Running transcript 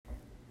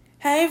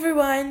Hi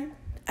everyone,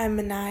 I'm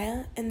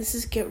Anaya, and this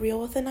is Get Real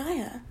with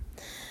Anaya.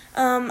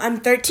 I'm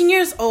 13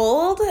 years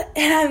old,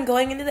 and I'm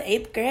going into the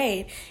 8th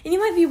grade. And you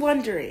might be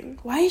wondering,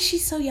 why is she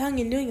so young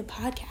and doing a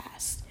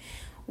podcast?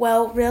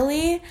 Well,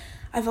 really,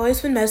 I've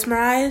always been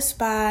mesmerized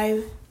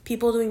by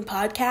people doing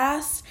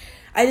podcasts.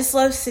 I just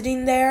love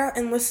sitting there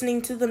and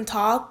listening to them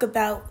talk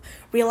about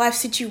real-life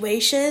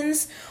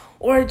situations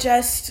or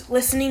just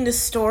listening to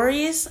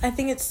stories. I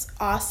think it's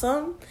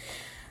awesome.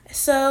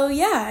 So,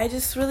 yeah, I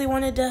just really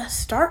wanted to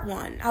start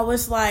one. I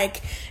was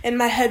like, in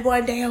my head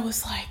one day, I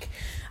was like,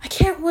 I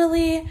can't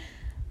really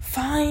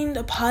find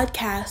a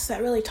podcast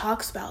that really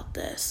talks about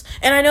this.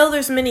 And I know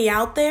there's many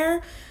out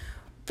there,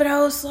 but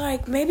I was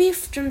like, maybe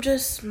from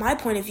just my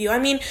point of view. I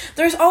mean,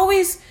 there's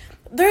always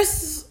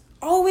these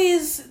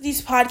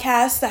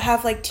podcasts that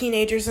have, like,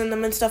 teenagers in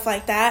them and stuff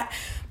like that,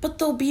 but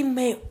they'll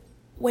be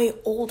way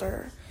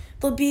older.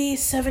 They'll be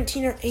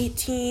 17 or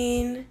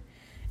 18,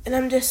 and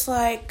I'm just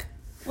like,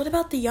 what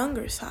about the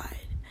younger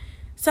side?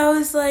 So I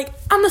was like,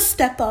 I'm a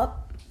step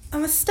up.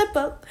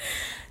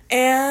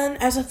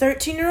 And as a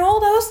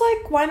 13-year-old, I was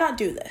like, why not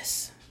do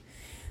this?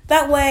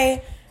 That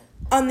way,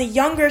 on the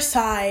younger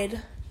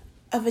side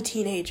of a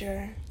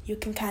teenager, you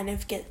can kind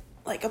of get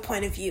like a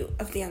point of view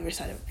of the younger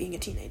side of being a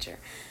teenager.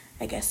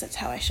 I guess that's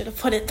how I should have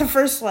put it the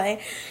first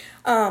way.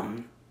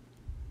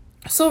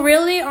 So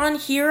really on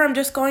here, I'm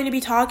just going to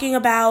be talking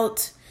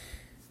about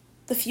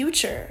the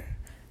future.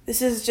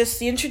 This is just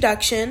the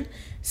introduction.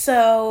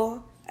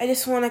 So I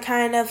just want to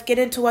kind of get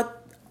into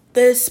what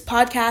this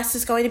podcast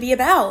is going to be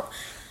about.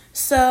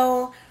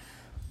 So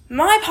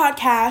my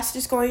podcast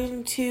is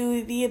going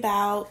to be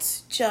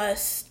about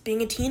just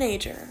being a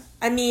teenager.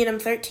 I mean, I'm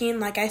 13,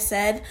 like I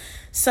said,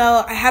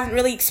 so I haven't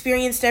really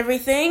experienced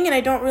everything, and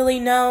I don't really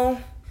know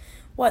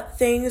what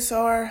things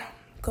are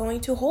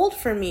going to hold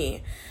for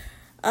me.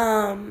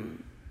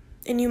 And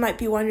you might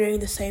be wondering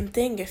the same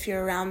thing if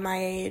you're around my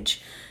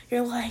age.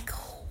 You're like,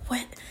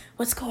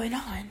 what's going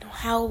on?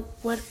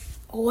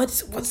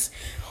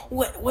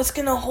 What's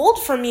gonna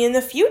hold for me in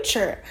the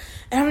future?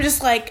 And I'm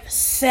just like,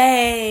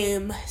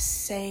 same.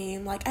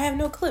 Like, I have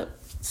no clue.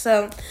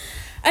 So,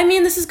 I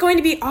mean, this is going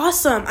to be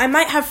awesome. I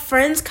might have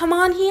friends come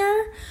on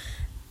here,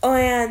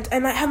 and I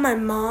might have my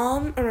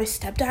mom or my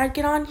stepdad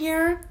get on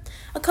here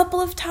a couple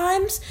of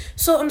times.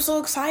 So I'm so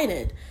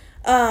excited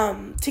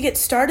to get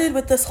started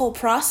with this whole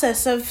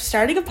process of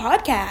starting a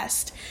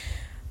podcast.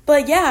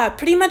 But yeah,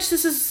 pretty much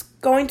this is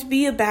going to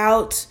be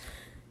about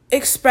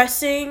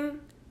expressing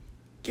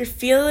your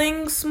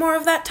feelings, more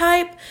of that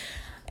type.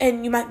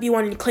 And you might be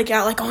wanting to click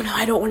out like, oh no,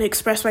 I don't want to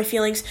express my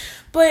feelings.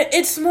 But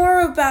it's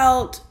more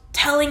about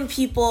telling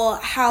people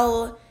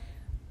how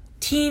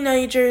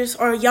teenagers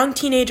or young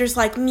teenagers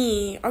like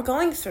me are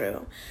going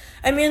through.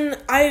 I mean,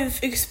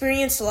 I've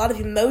experienced a lot of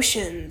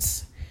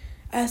emotions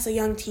as a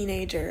young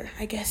teenager,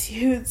 I guess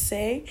you would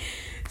say.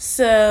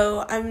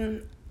 So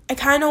I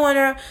kind of want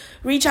to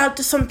reach out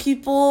to some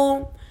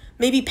people,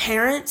 maybe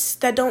parents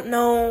that don't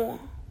know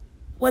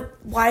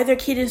why their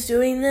kid is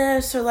doing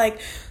this, or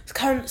like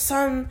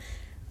some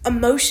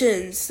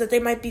emotions that they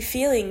might be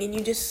feeling, and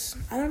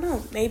I don't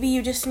know, maybe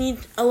you just need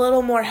a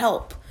little more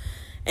help.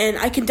 And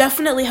I can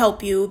definitely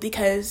help you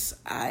because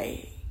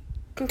I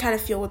can kind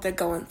of feel what they're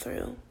going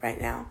through right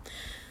now.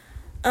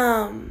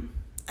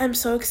 I'm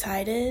so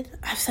excited.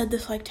 I've said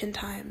this like 10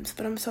 times,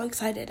 but I'm so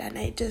excited, and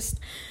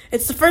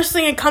it's the first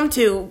thing I come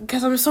to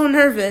because I'm so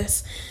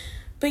nervous.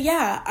 But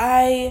yeah,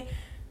 I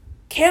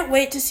can't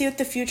wait to see what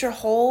the future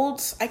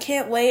holds. I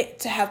can't wait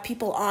to have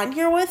people on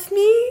here with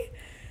me.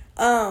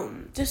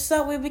 Just so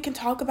that way we can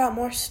talk about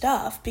more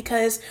stuff,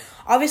 because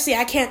obviously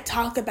I can't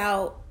talk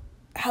about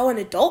how an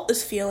adult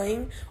is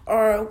feeling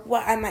or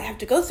what I might have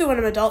to go through when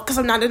I'm an adult, because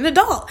I'm not an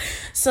adult.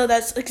 So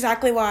that's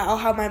exactly why I'll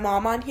have my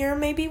mom on here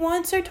maybe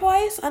once or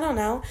twice, I don't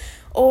know,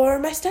 or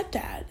my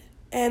stepdad.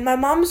 And my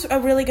mom's a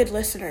really good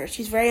listener.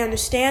 She's very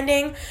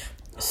understanding,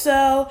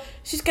 so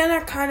she's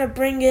gonna kind of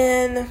bring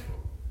in,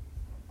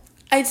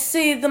 I'd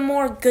say, the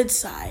more good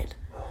side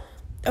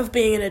of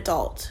being an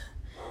adult,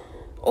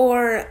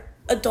 or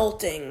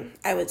adulting,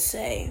 I would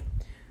say,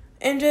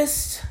 and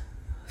just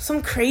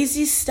some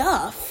crazy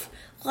stuff.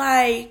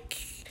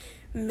 Like,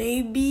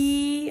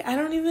 maybe, I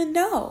don't even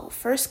know,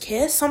 first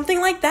kiss,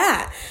 something like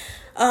that.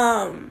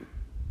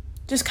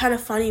 Just kind of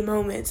funny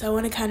moments. I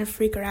want to kind of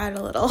freak her out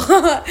a little.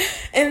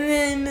 And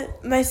then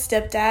my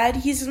stepdad,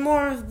 he's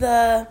more of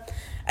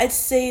I'd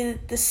say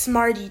the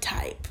smarty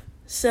type.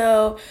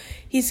 So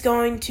he's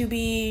going to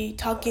be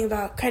talking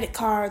about credit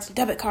cards and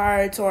debit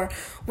cards, or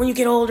when you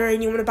get older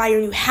and you want to buy your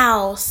new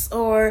house,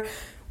 or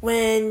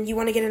when you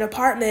want to get an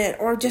apartment,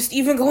 or just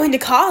even going to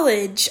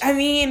college. I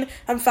mean,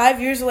 I'm 5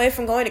 years away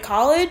from going to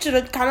college, and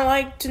I'd kind of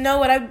like to know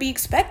what I'd be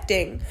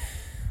expecting.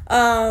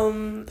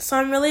 So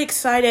I'm really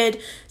excited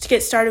to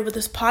get started with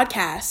this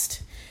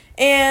podcast.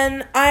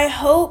 And I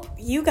hope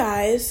you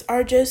guys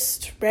are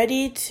just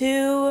ready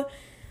to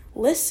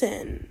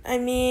listen. I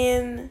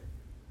mean,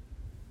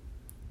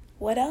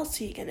 what else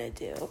are you gonna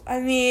do? I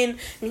mean,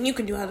 you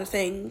can do other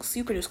things.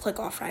 You can just click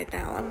off right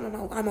now.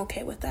 I'm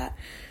okay with that.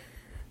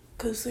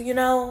 Because,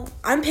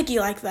 I'm picky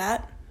like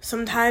that.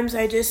 Sometimes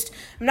I'm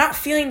not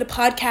feeling the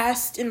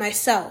podcast in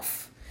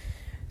myself.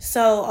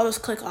 So I'll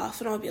just click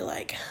off and I'll be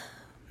like,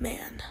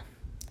 man,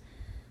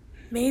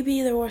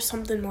 maybe there was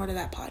something more to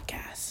that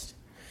podcast.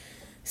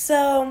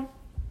 So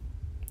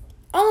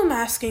all I'm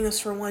asking is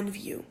for one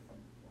view.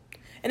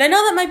 And I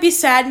know that might be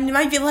sad, and you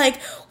might be like,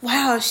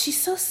 wow,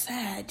 she's so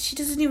sad. She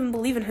doesn't even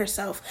believe in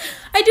herself.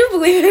 I do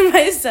believe in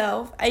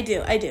myself. I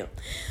do.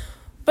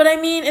 But I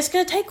mean, it's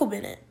going to take a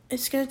minute.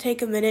 It's going to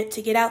take a minute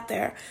to get out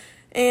there.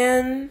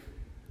 And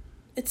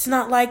it's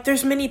not like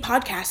there's many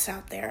podcasts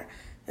out there.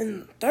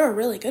 And there are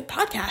really good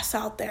podcasts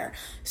out there.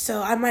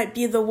 So I might not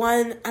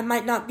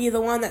be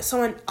the one that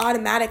someone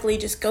automatically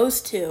just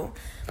goes to.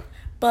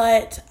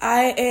 But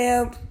I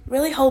am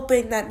really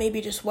hoping that maybe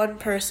just one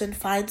person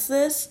finds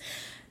this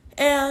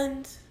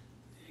and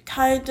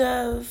kind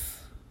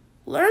of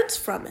learns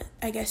from it,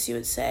 I guess you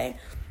would say.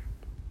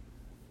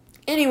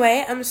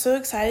 Anyway, I'm so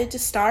excited to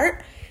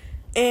start,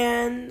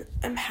 and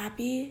I'm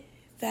happy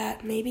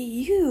that maybe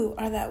you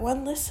are that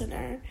one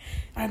listener,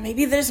 or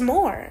maybe there's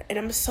more, and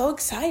I'm so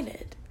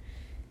excited.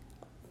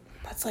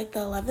 That's like the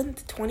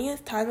 11th,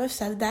 20th time I've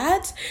said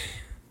that.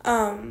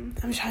 I'm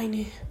trying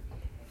to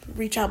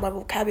reach out my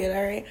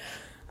vocabulary.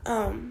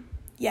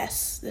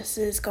 Yes, this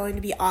is going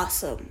to be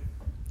awesome.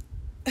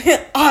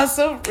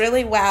 Awesome,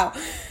 really, wow.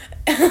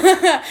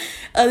 This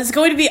is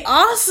going to be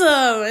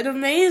awesome and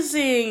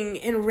amazing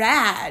and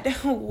rad.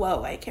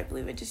 Whoa, I can't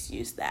believe I just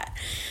used that.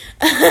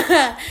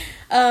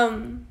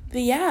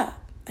 But yeah,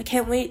 I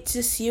can't wait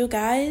to see you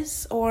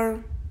guys,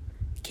 or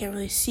I can't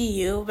really see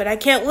you, but I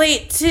can't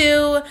wait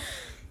to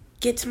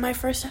get to my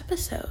first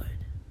episode.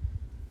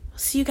 I'll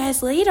see you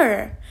guys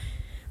later.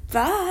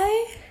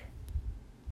 Bye.